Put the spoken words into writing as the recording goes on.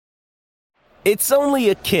It's only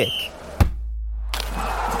a kick,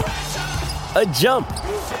 a jump,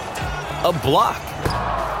 a block.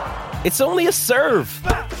 It's only a serve.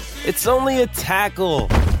 It's only a tackle,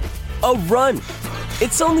 a run.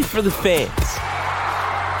 It's only for the fans.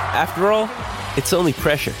 After all, it's only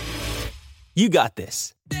pressure. You got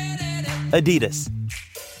this. Adidas.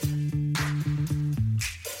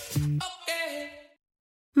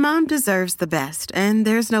 Mom deserves the best, and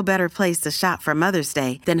there's no better place to shop for Mother's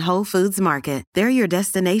Day than Whole Foods Market. They're your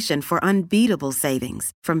destination for unbeatable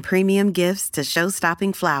savings, from premium gifts to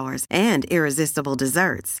show-stopping flowers and irresistible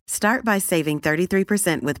desserts. Start by saving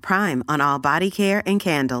 33% with Prime on all body care and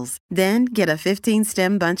candles. Then get a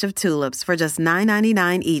 15-stem bunch of tulips for just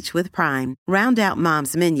 $9.99 each with Prime. Round out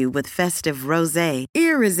Mom's menu with festive rosé,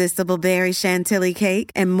 irresistible berry chantilly cake,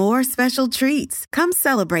 and more special treats. Come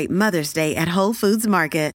celebrate Mother's Day at Whole Foods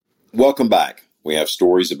Market. Welcome back. We have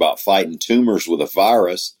stories about fighting tumors with a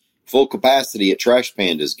virus, full capacity at Trash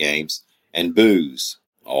Pandas games, and booze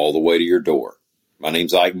all the way to your door. My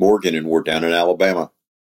name's Ike Morgan, and we're down in Alabama.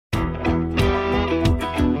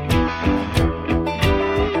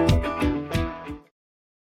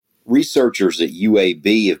 Researchers at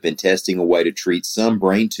UAB have been testing a way to treat some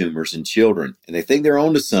brain tumors in children, and they think they're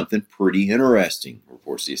onto something pretty interesting,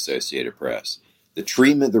 reports the Associated Press. The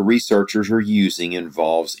treatment the researchers are using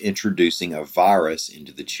involves introducing a virus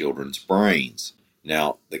into the children's brains.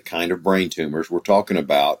 Now, the kind of brain tumors we're talking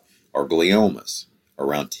about are gliomas.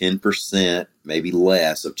 Around 10%, maybe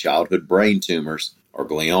less, of childhood brain tumors are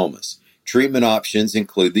gliomas. Treatment options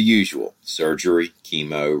include the usual: surgery,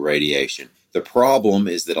 chemo, radiation. The problem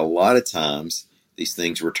is that a lot of times these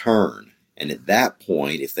things return, and at that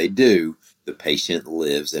point, if they do, the patient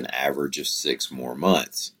lives an average of 6 more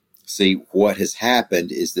months. See, what has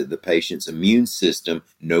happened is that the patient's immune system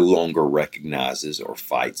no longer recognizes or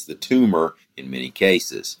fights the tumor in many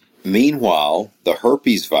cases. Meanwhile, the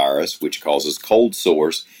herpes virus, which causes cold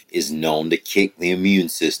sores, is known to kick the immune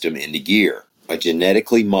system into gear. A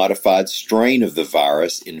genetically modified strain of the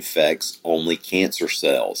virus infects only cancer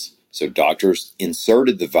cells. So doctors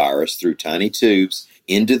inserted the virus through tiny tubes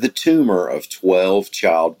into the tumor of 12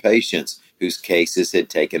 child patients whose cases had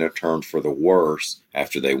taken a turn for the worse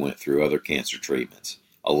after they went through other cancer treatments.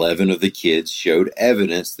 11 of the kids showed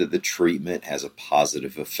evidence that the treatment has a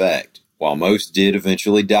positive effect. While most did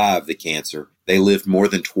eventually die of the cancer, they lived more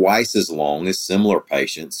than twice as long as similar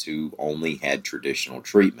patients who only had traditional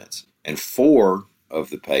treatments. And 4 of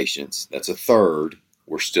the patients, that's a third,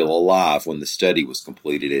 were still alive when the study was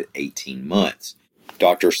completed at 18 months.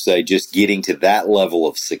 Doctors say just getting to that level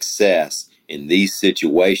of success in these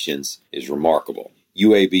situations is remarkable.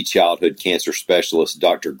 UAB childhood cancer specialist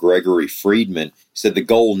Dr. Gregory Friedman said the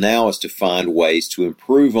goal now is to find ways to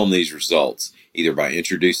improve on these results, either by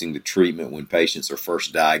introducing the treatment when patients are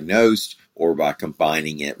first diagnosed or by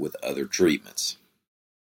combining it with other treatments.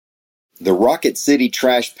 The Rocket City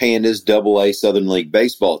Trash Pandas AA Southern League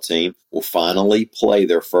baseball team will finally play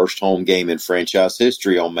their first home game in franchise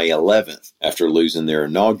history on May 11th after losing their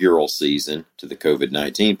inaugural season to the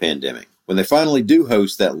COVID-19 pandemic. When they finally do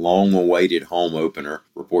host that long-awaited home opener,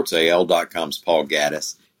 reports AL.com's Paul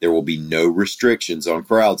Gaddis, there will be no restrictions on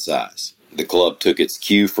crowd size. The club took its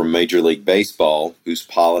cue from Major League Baseball, whose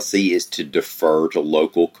policy is to defer to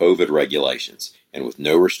local COVID regulations. And with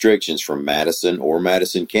no restrictions from Madison or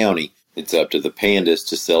Madison County, it's up to the Pandas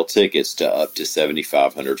to sell tickets to up to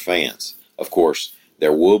 7,500 fans. Of course,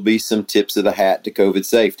 there will be some tips of the hat to COVID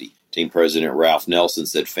safety. Team President Ralph Nelson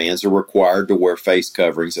said fans are required to wear face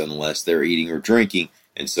coverings unless they're eating or drinking,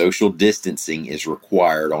 and social distancing is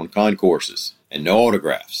required on concourses. And no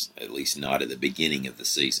autographs, at least not at the beginning of the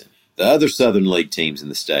season. The other Southern League teams in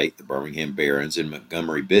the state, the Birmingham Barons and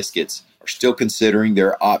Montgomery Biscuits, are still considering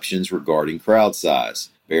their options regarding crowd size.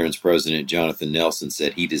 Barons President Jonathan Nelson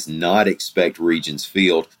said he does not expect Regions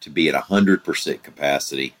Field to be at 100%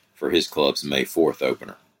 capacity for his club's May 4th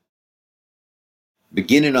opener.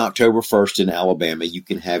 Beginning October 1st in Alabama, you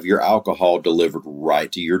can have your alcohol delivered right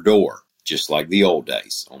to your door, just like the old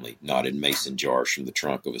days, only not in mason jars from the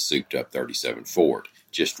trunk of a souped-up 37 Ford.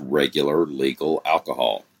 Just regular, legal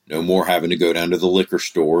alcohol. No more having to go down to the liquor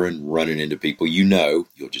store and running into people you know.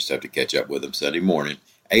 You'll just have to catch up with them Sunday morning.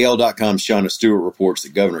 AL.com's Shauna Stewart reports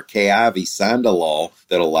that Governor Kay Ivey signed a law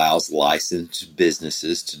that allows licensed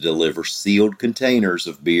businesses to deliver sealed containers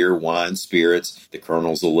of beer, wine, spirits, the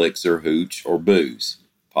Colonel's Elixir, hooch, or booze.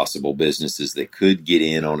 Possible businesses that could get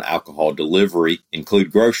in on alcohol delivery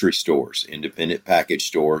include grocery stores, independent package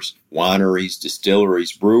stores, wineries,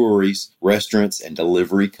 distilleries, breweries, restaurants, and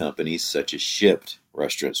delivery companies such as Shipt.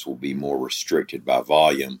 Restaurants will be more restricted by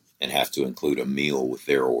volume and have to include a meal with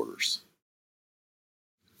their orders.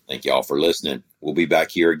 Thank you all for listening. We'll be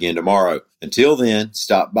back here again tomorrow. Until then,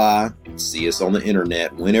 stop by and see us on the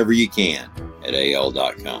internet whenever you can at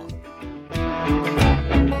al.com.